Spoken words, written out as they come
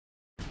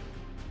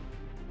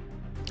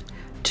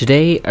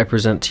Today I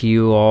present to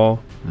you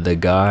all the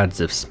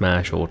gods of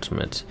Smash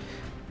Ultimate.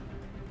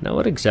 Now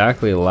what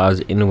exactly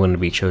allows anyone to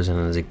be chosen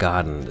as a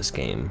god in this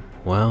game?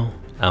 Well,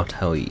 I'll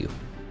tell you.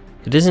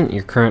 It isn't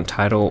your current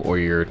title or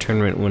your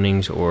tournament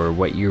winnings or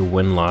what your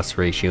win-loss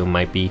ratio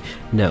might be.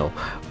 No,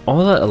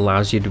 all that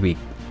allows you to be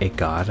a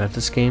god at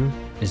this game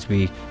is to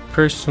be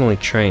personally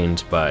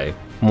trained by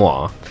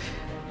moi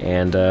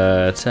and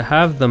to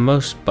have the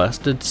most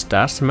busted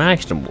stats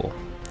imaginable.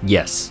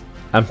 Yes,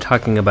 I'm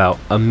talking about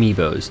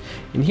amiibos,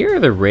 and here are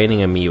the reigning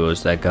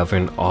amiibos that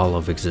govern all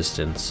of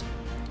existence,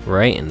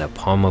 right in the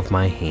palm of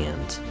my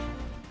hand.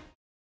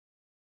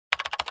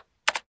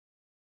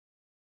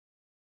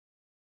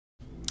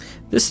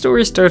 This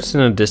story starts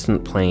in a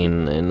distant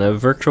plane in a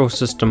virtual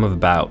system of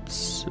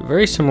bouts,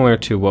 very similar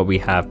to what we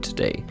have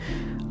today.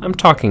 I'm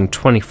talking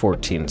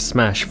 2014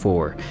 Smash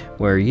 4,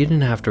 where you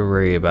didn't have to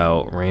worry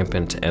about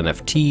rampant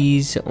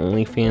NFTs,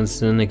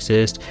 OnlyFans didn't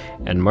exist,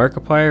 and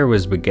Markiplier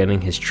was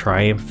beginning his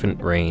triumphant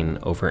reign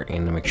over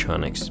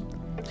animatronics.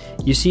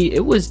 You see,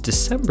 it was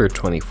December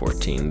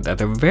 2014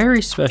 that a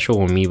very special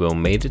amiibo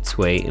made its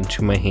way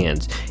into my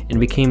hands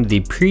and became the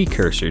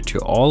precursor to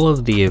all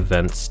of the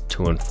events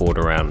to unfold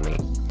around me.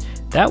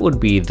 That would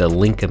be the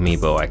Link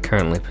amiibo I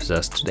currently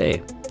possess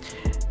today.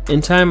 In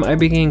time, I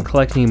began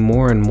collecting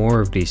more and more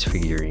of these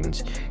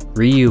figurines.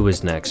 Ryu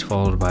was next,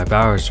 followed by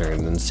Bowser,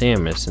 and then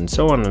Samus, and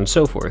so on and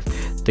so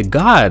forth. The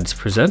gods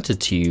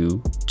presented to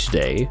you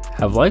today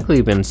have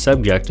likely been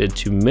subjected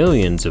to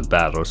millions of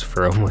battles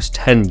for almost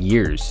 10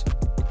 years.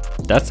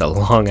 That's a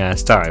long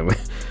ass time.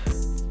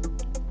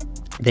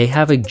 They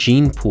have a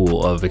gene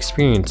pool of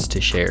experience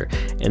to share,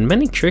 and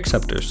many tricks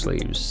up their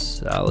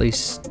sleeves. At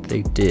least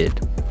they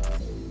did.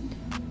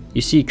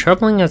 You see,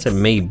 troubling as it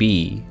may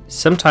be,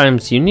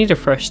 sometimes you need a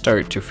fresh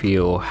start to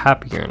feel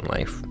happier in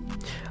life.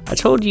 I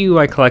told you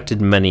I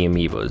collected many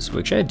amiibos,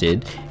 which I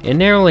did, and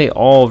nearly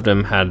all of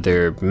them had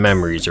their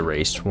memories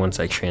erased once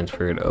I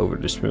transferred over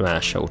to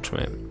Smash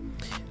Ultimate.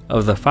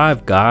 Of the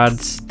 5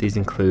 gods, these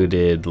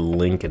included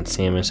Link and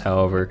Samus,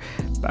 however,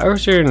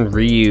 Bowser and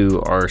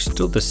Ryu are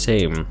still the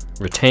same,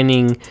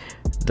 retaining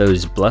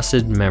those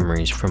blessed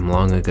memories from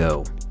long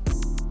ago.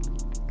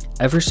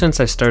 Ever since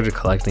I started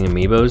collecting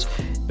amiibos,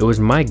 it was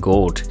my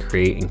goal to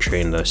create and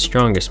train the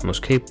strongest,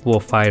 most capable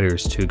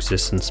fighters to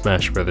exist in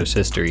Smash Bros.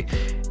 History,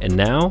 and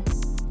now,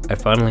 I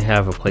finally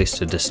have a place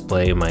to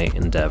display my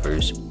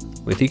endeavors,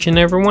 with each and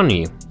every one of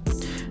you.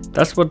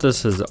 That's what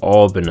this has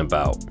all been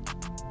about.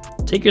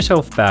 Take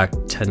yourself back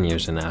 10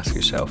 years and ask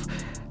yourself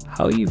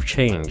how you've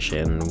changed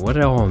and what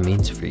it all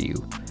means for you.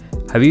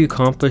 Have you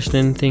accomplished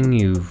anything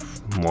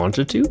you've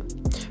wanted to?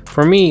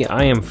 For me,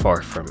 I am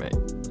far from it.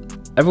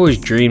 I've always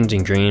dreamed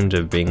and dreamed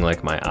of being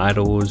like my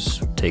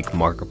idols. Take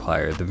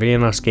Markiplier, the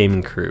Vanoss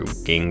Gaming Crew,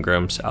 Game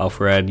Grumps,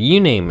 Alfred, you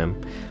name him.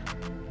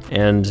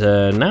 And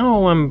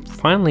now I'm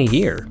finally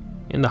here,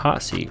 in the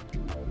hot seat.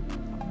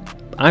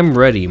 I'm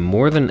ready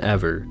more than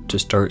ever to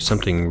start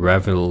something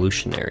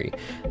revolutionary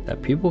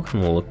that people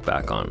can look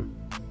back on.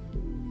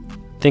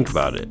 Think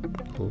about it.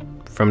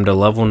 From the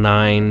level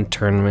 9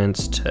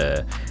 tournaments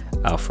to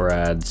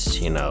Alfred's,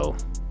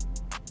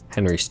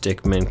 Henry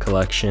Stickmin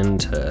collection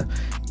to,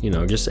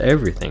 just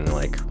everything,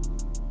 like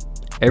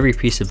every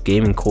piece of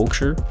gaming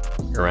culture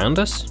around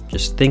us.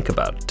 Just think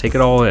about it, take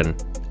it all in.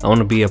 I want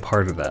to be a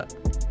part of that.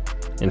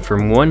 And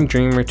from one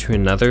dreamer to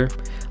another,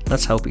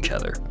 let's help each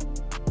other.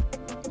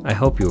 I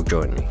hope you'll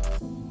join me,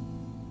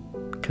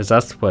 because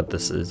that's what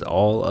this is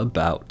all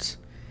about.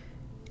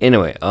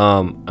 Anyway,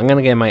 I'm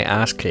gonna get my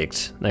ass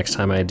kicked next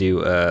time I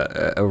do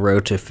a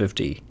road to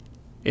 50.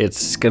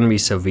 It's gonna be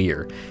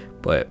severe,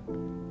 but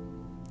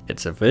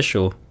it's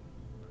official.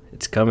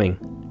 It's coming.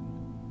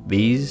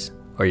 These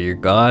are your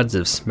gods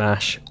of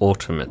Smash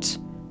Ultimate.